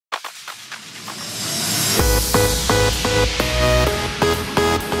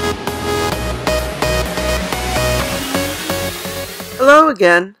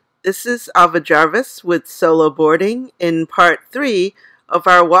again, this is Ava Jarvis with Solo Boarding in part 3 of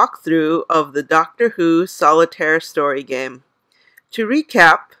our walkthrough of the Doctor Who Solitaire story game. To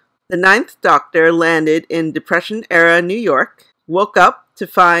recap, the Ninth Doctor landed in Depression-era New York, woke up to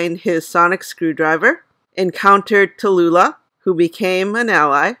find his sonic screwdriver, encountered Tallulah, who became an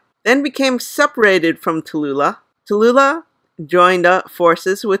ally, then became separated from Tallulah. Tallulah joined up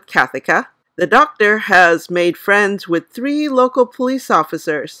forces with Kathika. The Doctor has made friends with 3 local police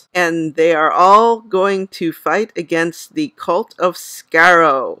officers, and they are all going to fight against the cult of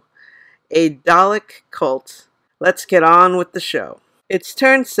Scarrow, a Dalek cult. Let's get on with the show. It's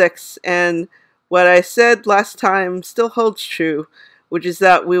turn 6, and what I said last time still holds true, which is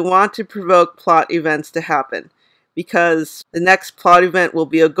that we want to provoke plot events to happen, because the next plot event will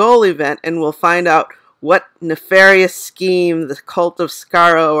be a goal event, and we'll find out what nefarious scheme the cult of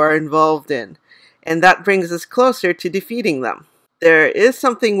Scarrow are involved in, and that brings us closer to defeating them. There is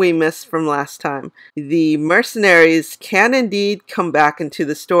something we missed from last time. The mercenaries can indeed come back into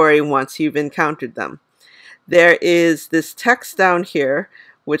the story once you've encountered them. There is this text down here,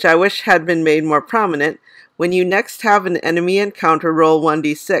 which I wish had been made more prominent. When you next have an enemy encounter, roll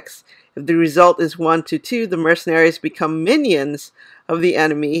 1d6. If the result is 1 to 2, the mercenaries become minions of the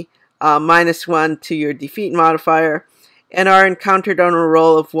enemy, -1 to your defeat modifier, and are encountered on a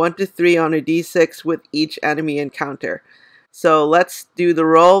roll of 1 to 3 on a d6 with each enemy encounter. So let's do the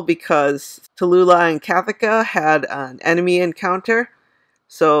roll, because Tallulah and Kathika had an enemy encounter,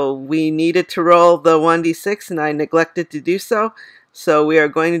 so we needed to roll the 1d6 and I neglected to do so, so we are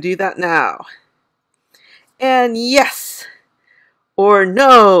going to do that now. And yes! Or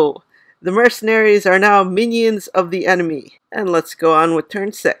no! The mercenaries are now minions of the enemy. And let's go on with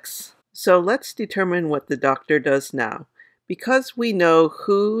turn 6. So let's determine what the Doctor does now. Because we know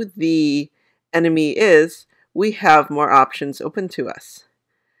who the enemy is, we have more options open to us.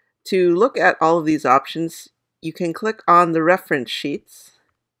 To look at all of these options, you can click on the reference sheets,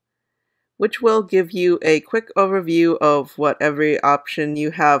 which will give you a quick overview of what every option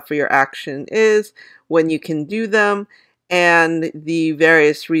you have for your action is, when you can do them, and the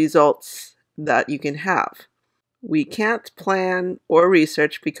various results that you can have. We can't plan or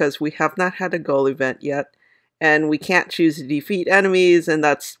research because we have not had a goal event yet, and we can't choose to defeat enemies, and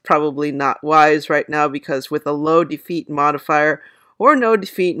that's probably not wise right now, because with a low defeat modifier or no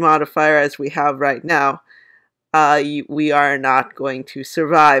defeat modifier as we have right now, we are not going to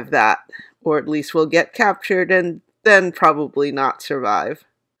survive that, or at least we'll get captured and then probably not survive.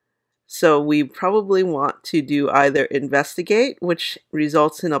 So we probably want to do either investigate, which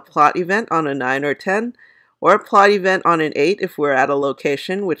results in a plot event on a 9 or 10, or a plot event on an 8 if we're at a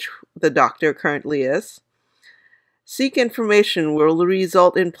location, which the Doctor currently is. Seek information will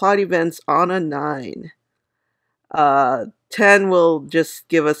result in plot events on a 9. 10 will just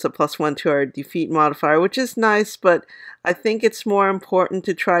give us a +1 to our defeat modifier, which is nice, but I think it's more important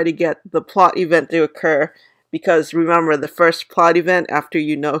to try to get the plot event to occur, because remember, the first plot event after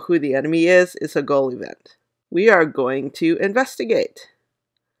you know who the enemy is a goal event. We are going to investigate.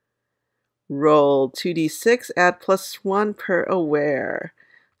 Roll 2d6, add +1 per aware.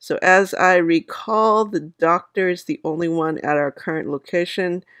 So as I recall, the Doctor is the only one at our current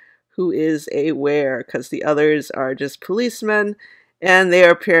location who is aware, because the others are just policemen, and they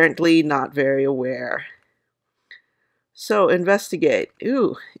are apparently not very aware. So investigate.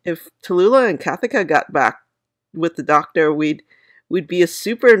 Ooh, if Tallulah and Kathika got back with the Doctor, we'd be a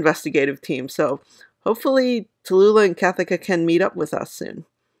super investigative team, so hopefully Tallulah and Kathika can meet up with us soon.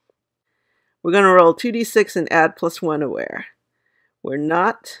 We're going to roll 2d6 and add +1 aware. We're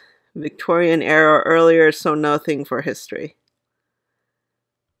not Victorian era or earlier, so nothing for history.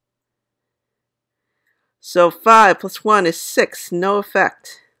 So 5 + 1 is 6, no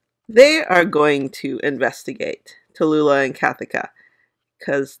effect. They are going to investigate, Tallulah and Kathika,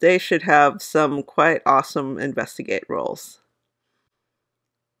 because they should have some quite awesome investigate rolls.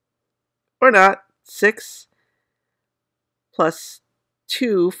 Or not. 6 +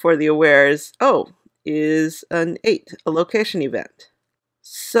 2 for the awares, is an 8, a location event.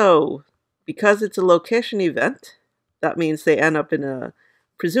 So, because it's a location event, that means they end up in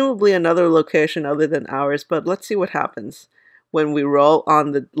presumably another location other than ours, but let's see what happens when we roll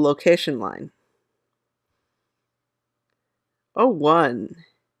on the location line. 1.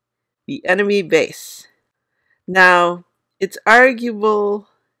 The enemy base. Now, it's arguable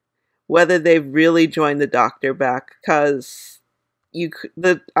whether they've really joined the Doctor back, because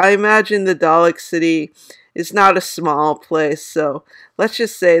I imagine the Dalek City is not a small place, so let's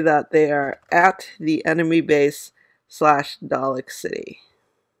just say that they are at the enemy base / Dalek City.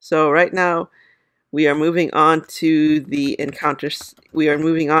 So right now, we are moving on to the encounter. We are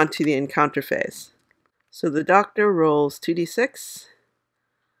moving on to the encounter phase. So the doctor rolls 2d6,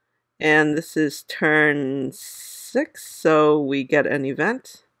 and this is turn 6, so we get an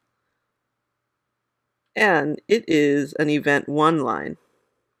event, and it is an event 1 line.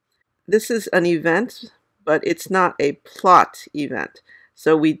 This is an event, but it's not a plot event,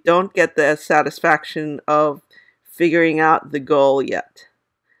 so we don't get the satisfaction of figuring out the goal yet.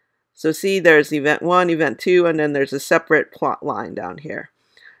 So see, there's event 1, event 2, and then there's a separate plot line down here.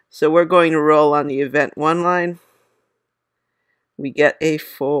 So we're going to roll on the event 1 line. We get a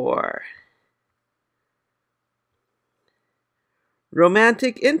 4.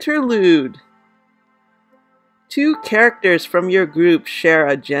 Romantic interlude. 2 characters from your group share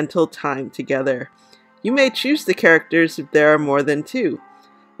a gentle time together. You may choose the characters if there are more than 2.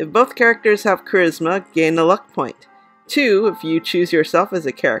 If both characters have charisma, gain a luck point. 2 if you choose yourself as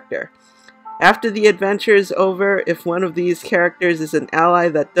a character. After the adventure is over, if one of these characters is an ally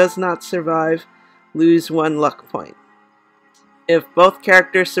that does not survive, lose 1 luck point. If both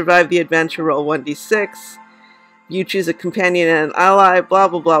characters survive the adventure, roll 1d6. You choose a companion and an ally, blah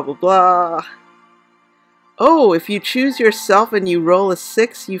blah blah blah blah. Oh, if you choose yourself and you roll a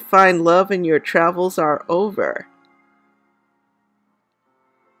 6, you find love and your travels are over.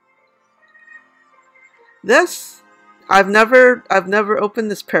 This, I've never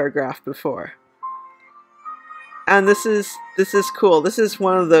opened this paragraph before. And this is cool. This is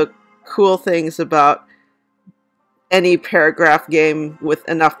one of the cool things about any paragraph game with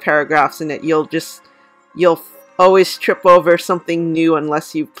enough paragraphs in it. You'll always trip over something new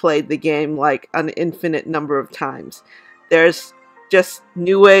unless you've played the game like an infinite number of times. There's just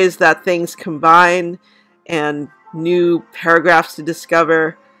new ways that things combine and new paragraphs to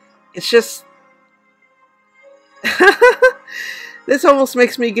discover. It's just... This almost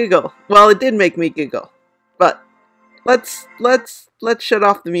makes me giggle. Well, it did make me giggle. But let's shut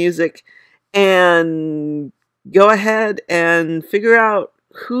off the music and go ahead and figure out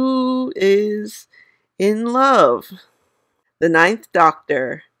who is in love. The 9th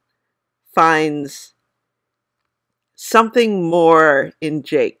Doctor finds something more in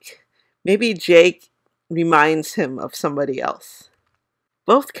Jake. Maybe Jake reminds him of somebody else.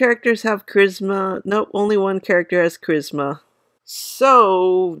 Both characters have charisma. Nope, only one character has charisma.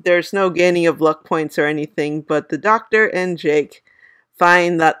 So there's no gaining of luck points or anything, but the Doctor and Jake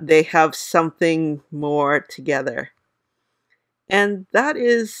find that they have something more together. And that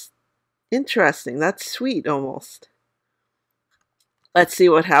is interesting. That's sweet, almost. Let's see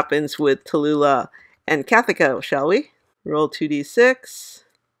what happens with Tallulah and Kathika, shall we? Roll 2d6.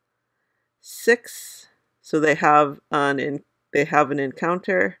 6. So they have an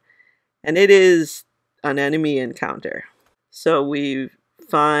encounter, and it is an enemy encounter. So we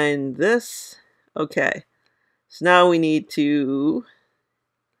find this. Okay. So now we need to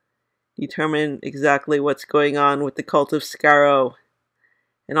determine exactly what's going on with the Cult of Scarrow.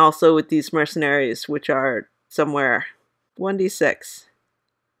 And also with these mercenaries, which are somewhere. 1d6.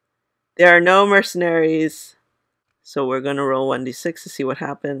 There are no mercenaries, so we're going to roll 1d6 to see what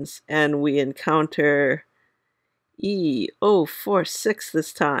happens. And we encounter 4-6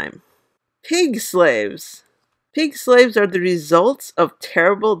 this time. Pig slaves. Pig slaves are the results of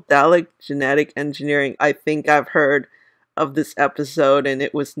terrible Dalek genetic engineering. I think I've heard of this episode, and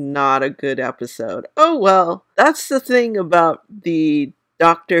it was not a good episode. Oh well. That's the thing about the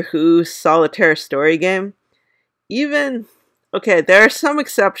Doctor Who Solitaire story game. Okay, there are some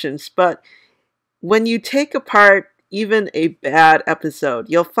exceptions, but when you take apart even a bad episode,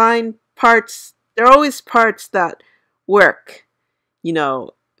 you'll find there are always parts that work,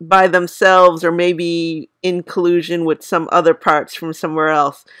 by themselves or maybe in collusion with some other parts from somewhere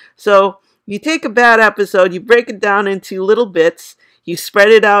else. So you take a bad episode, you break it down into little bits, you spread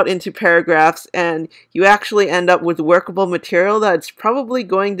it out into paragraphs, and you actually end up with workable material that's probably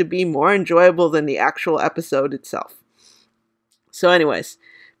going to be more enjoyable than the actual episode itself. So anyways,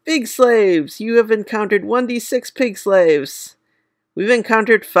 pig slaves. You have encountered 1d6 pig slaves. We've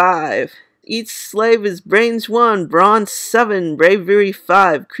encountered 5. Each slave is brains 1, brawn 7, bravery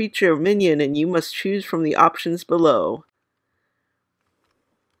 5, creature, minion, and you must choose from the options below.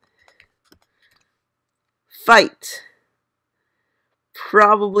 Fight.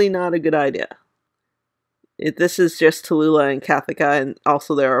 Probably not a good idea. This is just Tallulah and Kathika, and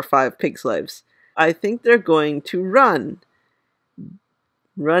also there are 5 pig slaves. I think they're going to run.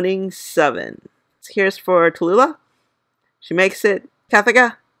 Running 7. Here's for Tallulah. She makes it.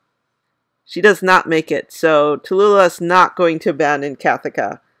 Kathika? She does not make it, so Tallulah is not going to abandon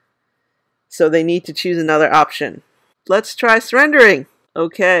Kathika. So they need to choose another option. Let's try surrendering.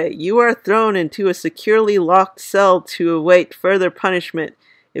 Okay, you are thrown into a securely locked cell to await further punishment.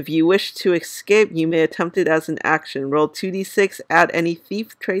 If you wish to escape, you may attempt it as an action. Roll 2d6, add any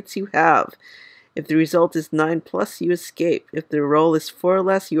thief traits you have. If the result is 9+, you escape. If the roll is 4 or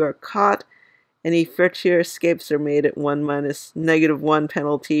less, you are caught. Any future escapes are made at 1 minus -1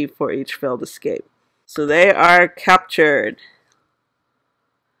 penalty for each failed escape. So they are captured.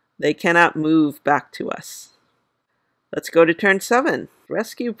 They cannot move back to us. Let's go to turn 7.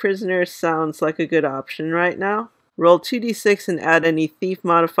 Rescue prisoners sounds like a good option right now. Roll 2d6 and add any thief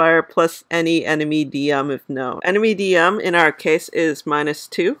modifier plus any enemy DM if known. Enemy DM in our case is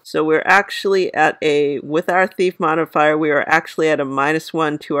 -2. So we're actually at with our thief modifier, we are actually at a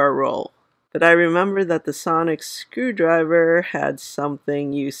 -1 to our roll. But I remember that the sonic screwdriver had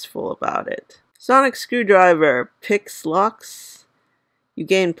something useful about it. Sonic screwdriver picks locks. You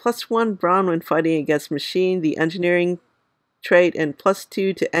gain +1 brawn when fighting against machine, the engineering trait, and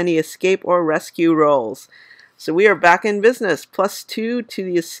 +2 to any escape or rescue rolls. So we are back in business. +2 to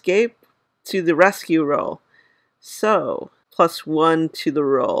the escape, to the rescue roll. So +1 to the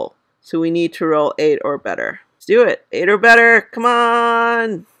roll. So we need to roll 8 or better. Let's do it. 8 or better. Come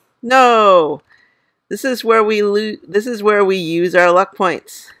on. No. This is where we use our luck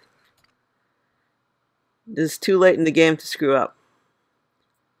points. It is too late in the game to screw up.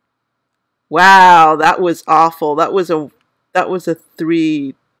 Wow, that was awful. That was a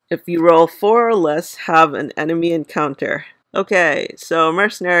 3. If you roll 4 or less, have an enemy encounter. Okay, so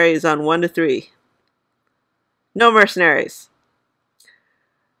mercenaries on 1 to 3. No mercenaries.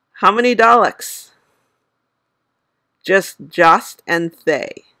 How many Daleks? Just Jost and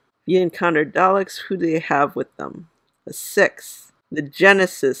Thay. If you encounter Daleks, who do they have with them? A 6. The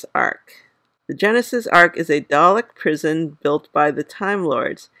Genesis Ark. The Genesis Ark is a Dalek prison built by the Time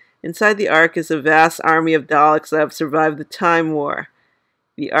Lords. Inside the Ark is a vast army of Daleks that have survived the Time War.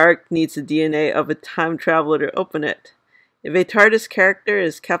 The Ark needs the DNA of a time traveler to open it. If a TARDIS character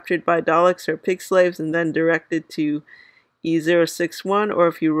is captured by Daleks or pig slaves and then directed to E061, or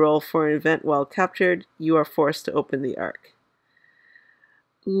if you roll for an event while captured, you are forced to open the Ark.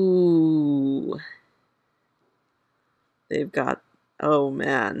 Ooh. They've got... oh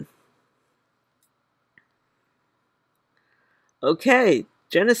man. Okay,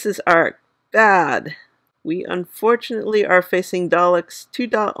 Genesis Ark. Bad. We unfortunately are facing Daleks,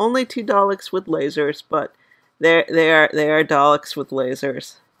 only 2 Daleks with lasers, but they are Daleks with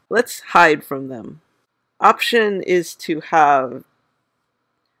lasers. Let's hide from them. Option is to have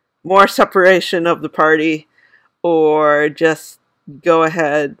more separation of the party, or just go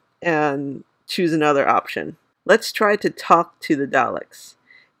ahead and choose another option. Let's try to talk to the Daleks.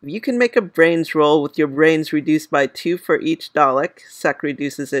 If you can make a brains roll with your brains reduced by 2 for each Dalek, Sec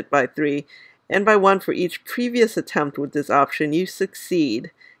reduces it by 3, and by 1 for each previous attempt with this option, you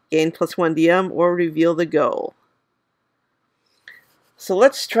succeed. Gain +1 DM or reveal the goal. So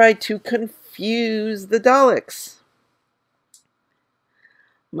let's try to confuse the Daleks.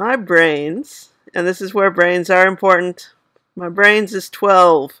 My brains, and this is where brains are important, my brains is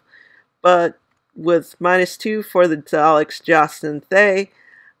 12, but with -2 for the Daleks, Jost and Thay,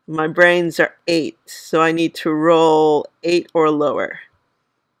 my brains are 8, so I need to roll 8 or lower.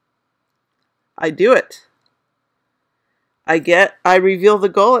 I do it. I reveal the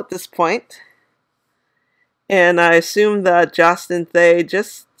goal at this point, and I assume that Jost and Thay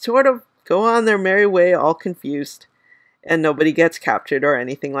just sort of go on their merry way all confused, and nobody gets captured or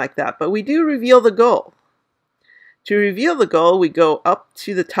anything like that. But we do reveal the goal. To reveal the goal, we go up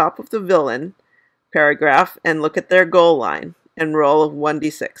to the top of the villain paragraph and look at their goal line and roll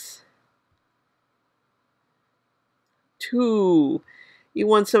 1d6. 2.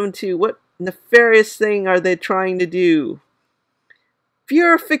 E172. What nefarious thing are they trying to do?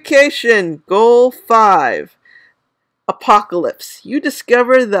 Purification. Goal 5. Apocalypse. You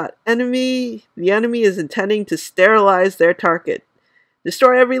discover that the enemy is intending to sterilize their target.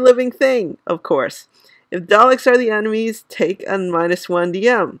 Destroy every living thing, of course. If Daleks are the enemies, take a -1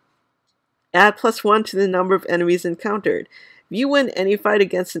 DM. Add +1 to the number of enemies encountered. If you win any fight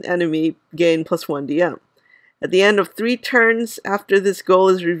against an enemy, gain +1 DM. At the end of 3 turns after this goal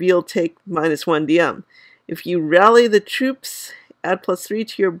is revealed, take -1 DM. If you rally the troops, add +3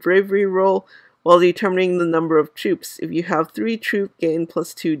 to your bravery roll while determining the number of troops. If you have 3 troops, gain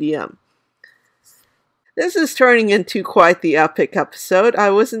 +2 DM. This is turning into quite the epic episode. I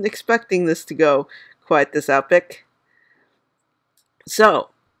wasn't expecting this to go quite this epic. So,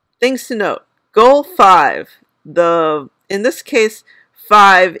 things to note. Goal 5. In this case,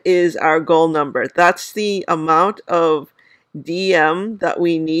 5 is our goal number. That's the amount of DM that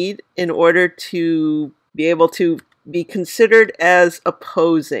we need in order to be able to be considered as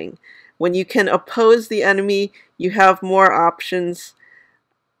opposing. When you can oppose the enemy, you have more options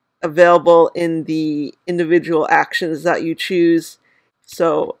available in the individual actions that you choose.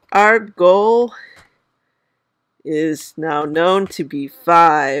 So our goal is now known to be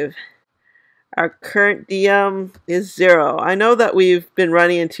 5. Our current DM is 0. I know that we've been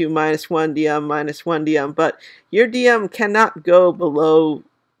running into -1 DM, -1 DM, but your DM cannot go below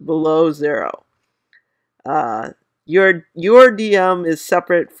 0. Your DM is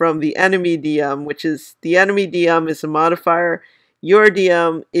separate from the enemy DM, which is the enemy DM is a modifier. Your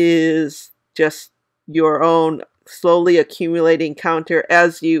DM is just your own slowly accumulating counter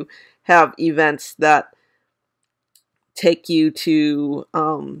as you have events that take you to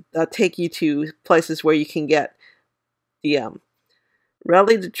places where you can get DM.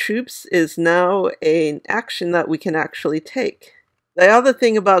 Rally the troops is now an action that we can actually take. The other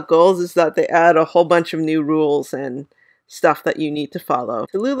thing about goals is that they add a whole bunch of new rules and stuff that you need to follow.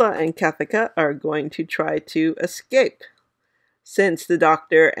 Tallulah and Kathika are going to try to escape, since the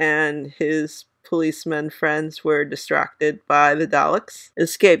doctor and his policemen friends were distracted by the Daleks.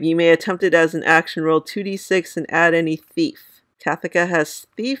 Escape. You may attempt it as an action. Roll 2d6 and add any thief. Kathika has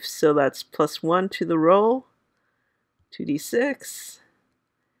thief, so that's +1 to the roll. 2d6.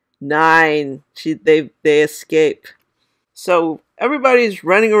 9. They escape. So everybody's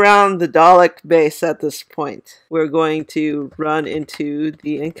running around the Dalek base at this point. We're going to run into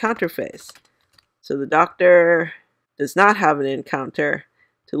the encounter phase. So the doctor does not have an encounter.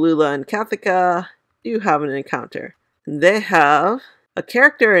 Tallulah and Kathika do have an encounter. And they have a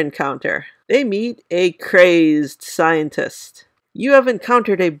character encounter. They meet a crazed scientist. You have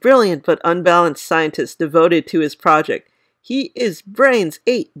encountered a brilliant but unbalanced scientist devoted to his project. He is brains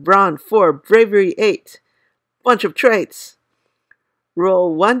 8, brawn 4, bravery 8. Bunch of traits.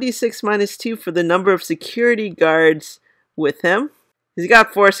 Roll 1d6 -2 for the number of security guards with him. He's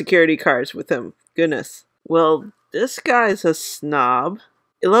got 4 security guards with him. Goodness. Well, this guy's a snob.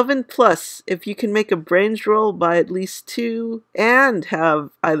 11 plus if you can make a brains roll by at least 2 and have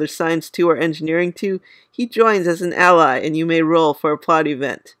either science 2 or engineering 2, he joins as an ally and you may roll for a plot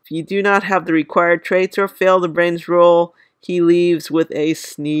event. If you do not have the required traits or fail the brains roll, he leaves with a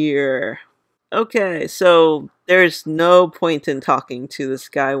sneer. Okay, so there's no point in talking to this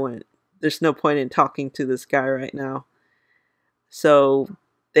guy right now. So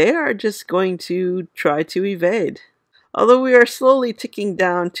they are just going to try to evade. Although we are slowly ticking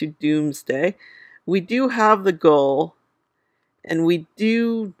down to doomsday, we do have the goal, and we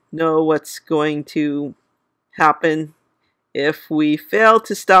do know what's going to happen if we fail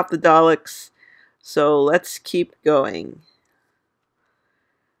to stop the Daleks. So let's keep going.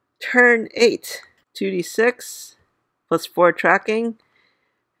 Turn 8, 2d6, +4 tracking,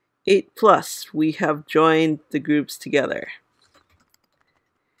 8 plus. We have joined the groups together.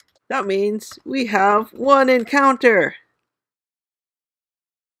 That means we have 1 encounter.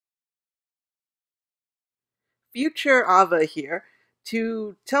 Future Ava here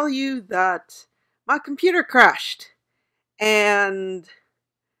to tell you that my computer crashed and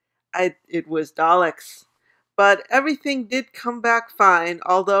it was Daleks. But everything did come back fine,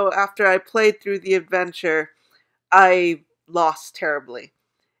 although after I played through the adventure, I lost terribly.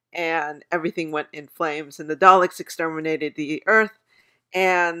 And everything went in flames, and the Daleks exterminated the Earth.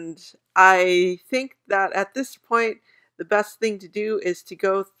 And I think that at this point, the best thing to do is to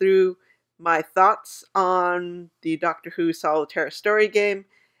go through my thoughts on the Doctor Who Solitaire story game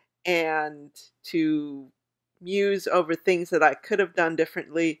and to muse over things that I could have done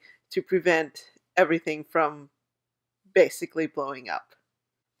differently to prevent everything from basically blowing up.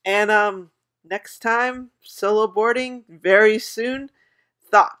 And next time, solo boarding very soon.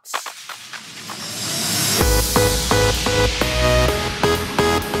 Thoughts.